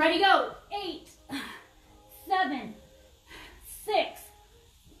 Ready, go. 8, 7, 6.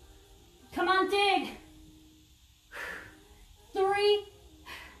 Come on, dig. 3,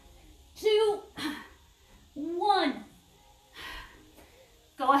 2, 1.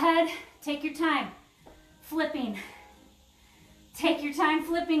 Go ahead. Take your time. Flipping. Take your time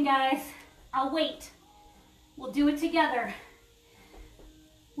flipping, guys. I'll wait. We'll do it together.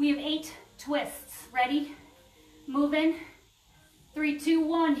 We have 8 twists. Ready? Moving. 3, 2,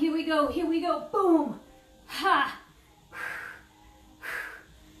 1. Here we go. Here we go. Boom. Ha.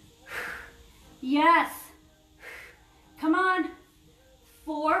 Yes. Come on.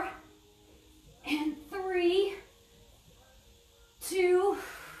 4 and 3, 2,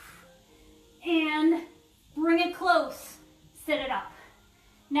 and bring it close. Sit it up.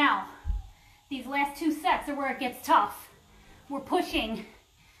 Now, these last 2 sets are where it gets tough. We're pushing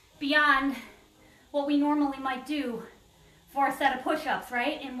beyond what we normally might do for a set of push-ups,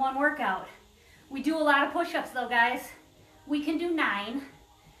 right? In one workout. We do a lot of push-ups though, guys. We can do 9.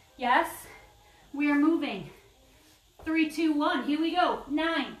 Yes? We are moving. 3, 2, 1. Here we go.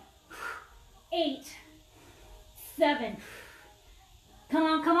 9, 8, 7. Come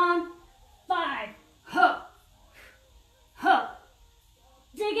on, come on. 5. Huh. Huh.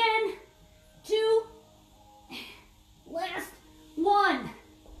 Dig in. 2. Last 1.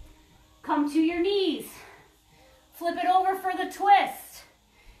 Come to your knees. Flip it over for the twist.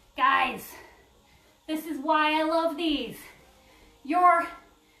 Guys, this is why I love these. You're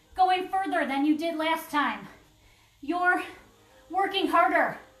going further than you did last time. You're working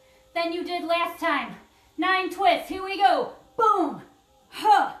harder than you did last time. 9 twists. Here we go. Boom.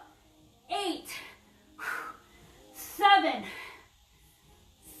 Huh. 8. 7.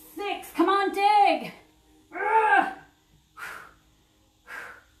 6. Come on, dig.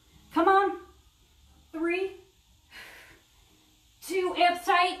 Come on. 3, 2. Abs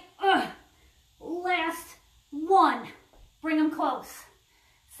tight. Last 1. Bring them close.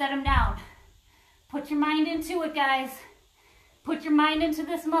 Set them down. Put your mind into it, guys. Put your mind into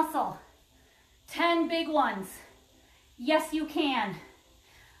this muscle. 10 big ones. Yes, you can.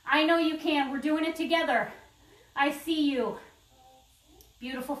 I know you can. We're doing it together. I see you.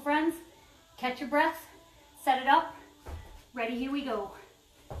 Beautiful friends. Catch your breath. Set it up. Ready, here we go.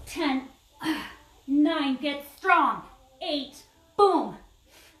 10, 9, get strong. 8, boom.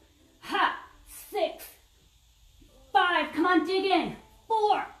 Ha, 6, 5, come on, dig in.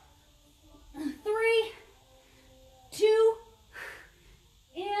 4, 3, 2,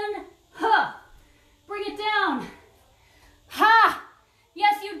 and ha. Bring it down. Ha,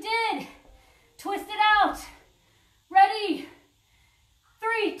 yes you did. Twist it out. Ready?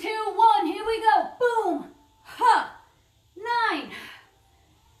 3, 2, 1, here we go. Boom. Ha, 9,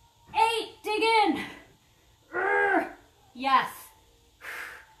 8, dig in. Yes.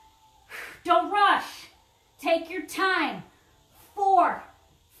 Don't rush. Take your time. 4,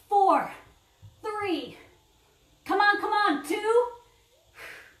 4, 3. Come on, come on.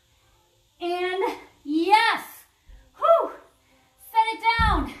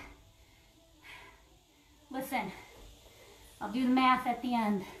 I'll do the math at the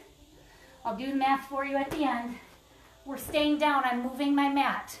end. I'll do the math for you at the end. We're staying down. I'm moving my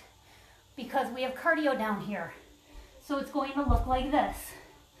mat because we have cardio down here. So it's going to look like this.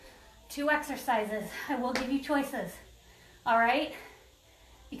 2 exercises. I will give you choices. All right?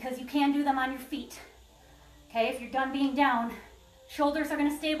 Because you can do them on your feet. Okay, if you're done being down, shoulders are going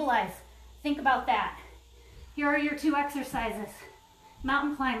to stabilize. Think about that. Here are your 2 exercises.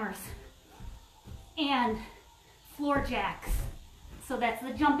 Mountain climbers and floor jacks. So that's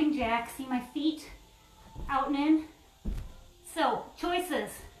the jumping jack. See my feet out and in? So, choices.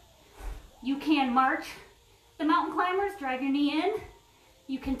 You can march the mountain climbers, drive your knee in.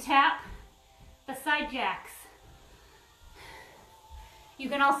 You can tap the side jacks. You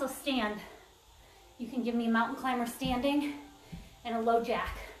can also stand. You can give me a mountain climber standing and a low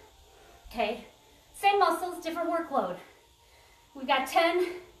jack. Okay? Same muscles, different workload. We've got 10,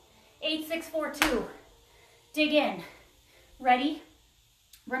 8, 6, 4, 2. Dig in. Ready?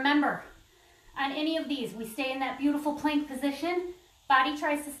 Remember, on any of these, we stay in that beautiful plank position. Body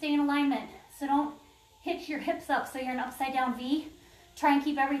tries to stay in alignment. So don't hitch your hips up so you're in upside down V. Try and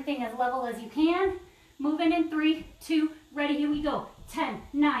keep everything as level as you can. Moving in 3, 2, ready, here we go. 10,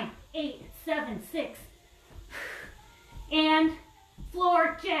 9, 8, 7, 6. And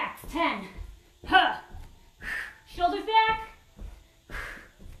floor jacks, 10. Huh. Shoulders back.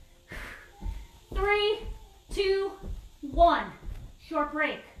 3, 2, 1. Short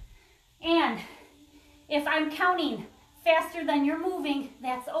break. And if I'm counting faster than you're moving,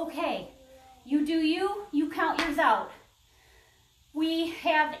 that's okay. You do you, you count yours out. We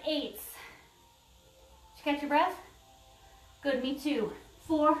have 8s. Did you catch your breath? Good, me too.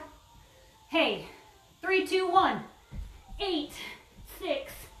 4. Hey. 3, 2, 1. 8,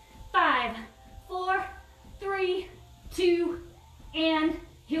 6, 5, 4, 3, 2, and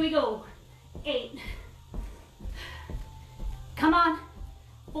here we go. 8. Come on.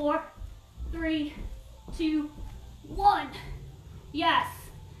 4, 3, 2, 1. Yes.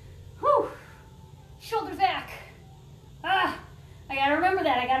 Whew. Shoulders back. I gotta remember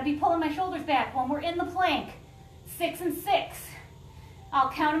that. I gotta be pulling my shoulders back when we're in the plank. 6 and 6.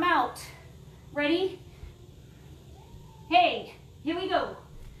 I'll count them out. Ready? Hey, here we go.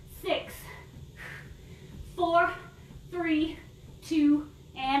 6, 4, 3, 2,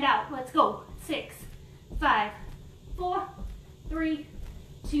 and out. Let's go. 6, 5, 4, 3,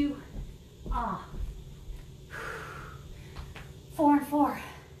 2, 4 and 4.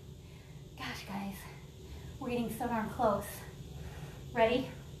 Gosh, guys, we're getting so darn close. Ready?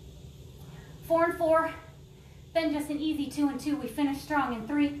 4 and 4. Then just an easy 2 and 2. We finish strong in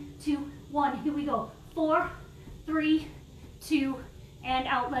 3, 2, 1. Here we go. 4, 3, 2, and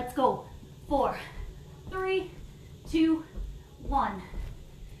out. Let's go. 4, 3, 2, 1.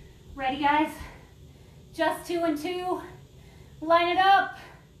 Ready, guys? Just 2 and 2. Line it up.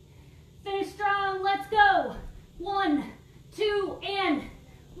 Finish strong. Let's go. 1, 2, and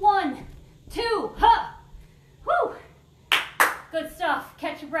 1, 2. Huh. Whew. Good stuff.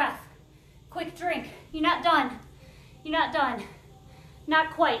 Catch your breath. Quick drink. You're not done. You're not done.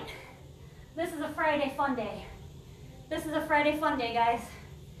 Not quite. This is a Friday fun day. This is a Friday fun day, guys.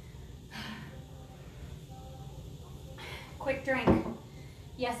 Quick drink.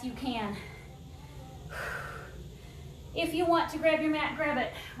 Yes, you can. If you want to grab your mat, grab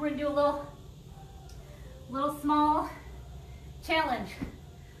it. We're gonna do a little small challenge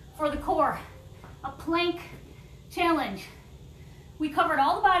for the core. A plank challenge. We covered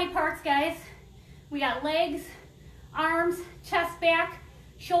all the body parts, guys. We got legs, arms, chest, back,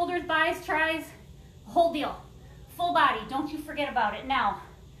 shoulders, thighs, tries, whole deal. Full body, don't you forget about it. Now,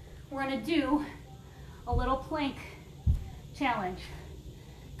 we're gonna do a little plank challenge.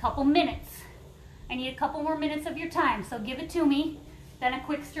 Couple minutes. I need a couple more minutes of your time, so give it to me, then a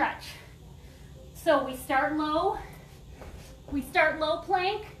quick stretch. So we start low. We start low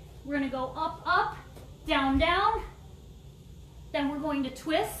plank. We're gonna go up, up, down, down. Then we're going to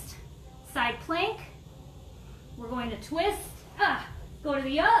twist, side plank. We're going to twist, go to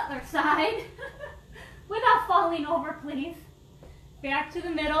the other side without falling over, please. Back to the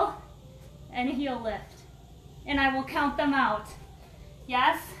middle and a heel lift. And I will count them out.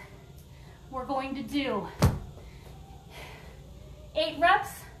 Yes, we're going to do 8 reps,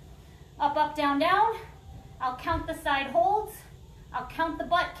 up, up, down, down. I'll count the side holds. I'll count the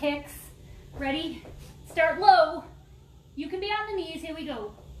butt kicks. Ready? Start low. You can be on the knees. Here we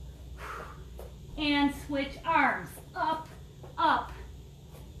go. And switch arms. Up, up,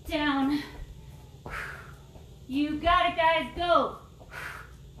 down. You got it, guys. Go.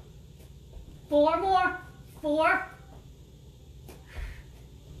 4 more. 4.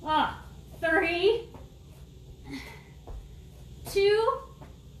 3. 2.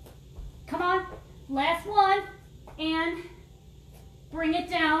 Come on, last one, and bring it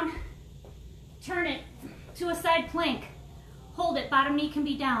down. Turn it to a side plank. Hold it, bottom knee can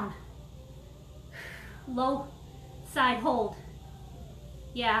be down. Low side hold.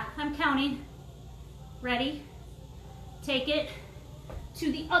 Yeah, I'm counting. Ready? Take it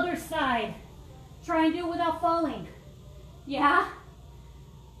to the other side. Try and do it without falling. Yeah?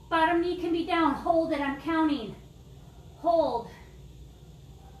 Bottom knee can be down. Hold it, I'm counting. Hold.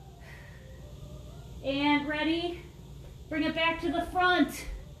 And ready? Bring it back to the front.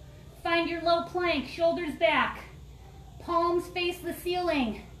 Find your low plank, shoulders back. Palms face the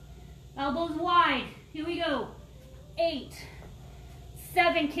ceiling. Elbows wide. Here we go. 8,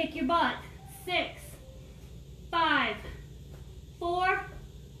 7, kick your butt. 6, 5, 4,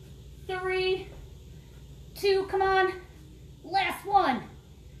 3, 2, come on. Last one.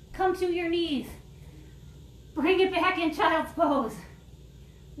 Come to your knees. Bring it back in child's pose.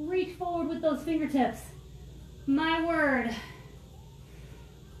 Reach forward with those fingertips. My word.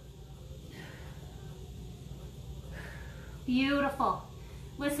 Beautiful.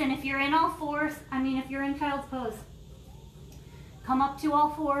 Listen, if you're in all fours, if you're in child's pose, come up to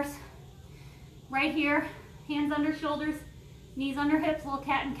all fours. Right here, hands under shoulders, knees under hips, little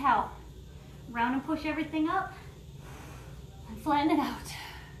cat and cow. Round and push everything up and flatten it out.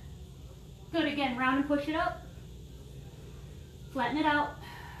 Good, again, round and push it up. Flatten it out.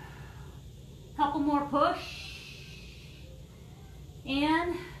 Couple more, push.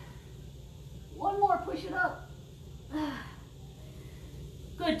 And one more, push it up.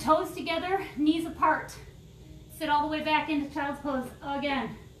 Good, toes together, knees apart. Sit all the way back into child's pose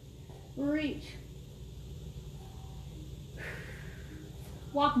again. Reach.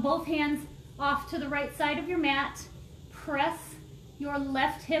 Walk both hands off to the right side of your mat. Press your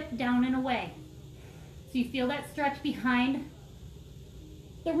left hip down and away. So you feel that stretch behind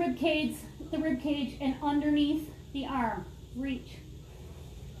the rib cage and underneath the arm. Reach.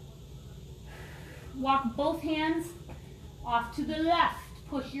 Walk both hands off to the left.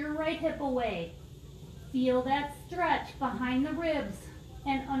 Push your right hip away. Feel that stretch behind the ribs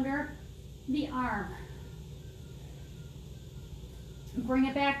and under the arm. Bring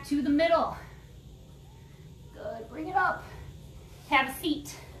it back to the middle. Good, bring it up. Have a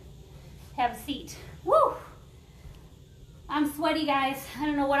seat. Have a seat. Woo! I'm sweaty, guys. I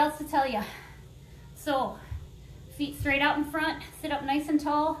don't know what else to tell you. So, feet straight out in front, sit up nice and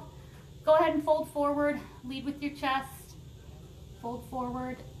tall. Go ahead and fold forward, lead with your chest. Fold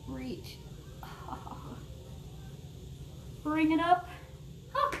forward, reach. Bring it up.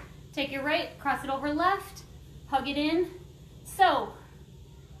 Take your right, cross it over left, hug it in. So,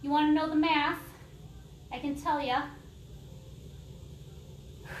 you want to know the math? I can tell you.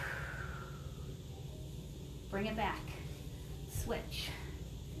 Bring it back. Switch.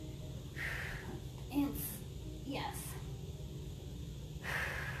 And yes.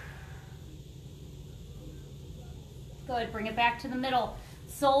 Good, bring it back to the middle.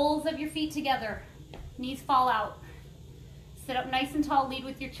 Soles of your feet together. Knees fall out. Sit up nice and tall, lead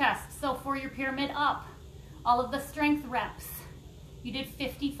with your chest. So for your pyramid up, all of the strength reps, you did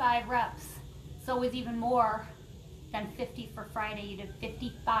 55 reps. So it was even more than 50 for Friday. You did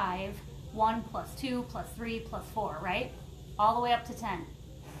 55, 1 plus 2 plus 3 plus 4, right? All the way up to 10.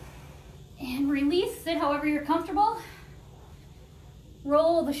 And release, sit however you're comfortable.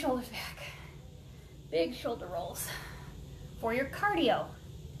 Roll the shoulders back. Big shoulder rolls. For your cardio,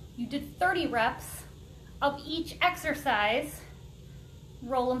 you did 30 reps of each exercise.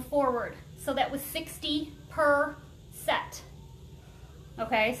 Roll them forward. So that was 60 per set.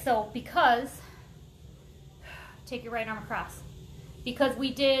 Okay, so take your right arm across. Because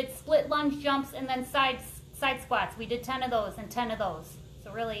we did split lunge jumps and then side squats. We did 10 of those and 10 of those.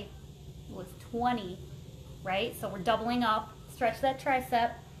 So really, it was 20, right? So we're doubling up. Stretch that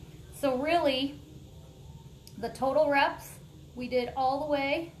tricep. So really, the total reps we did all the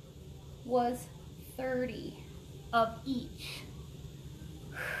way was 30 of each.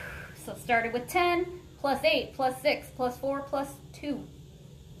 So started with 10, plus 8, plus 6, plus 4, plus 2.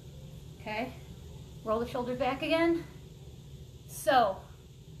 Okay, roll the shoulders back again. So,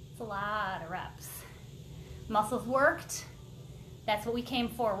 it's a lot of reps. Muscles worked. That's what we came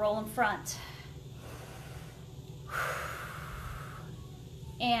for, roll in front.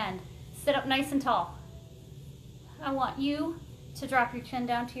 And sit up nice and tall. I want you to drop your chin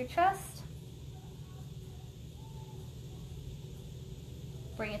down to your chest.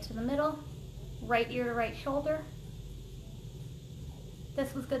 Bring it to the middle, right ear to right shoulder.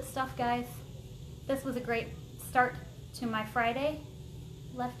 This was good stuff, guys. This was a great start to my Friday.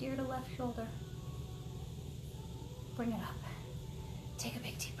 Left ear to left shoulder. Bring it up. Take a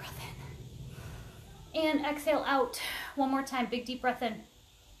big deep breath in. And exhale out. One more time, big deep breath in.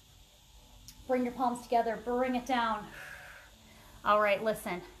 Bring your palms together, bring it down. All right,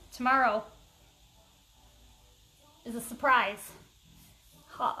 listen, tomorrow is a surprise.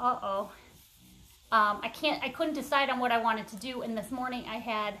 Uh-oh. I couldn't decide on what I wanted to do, and this morning I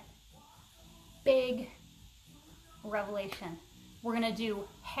had big revelation. We're gonna do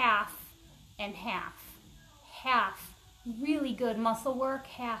half and half. Half really good muscle work,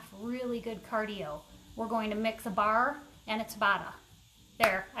 half really good cardio. We're going to mix a bar and a Tabata.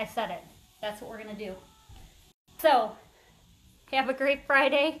 There, I said it. That's what we're gonna do. So, have a great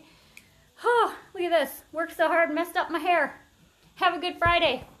Friday. Oh, look at this. Worked so hard, messed up my hair. Have a good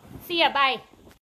Friday. See ya, bye.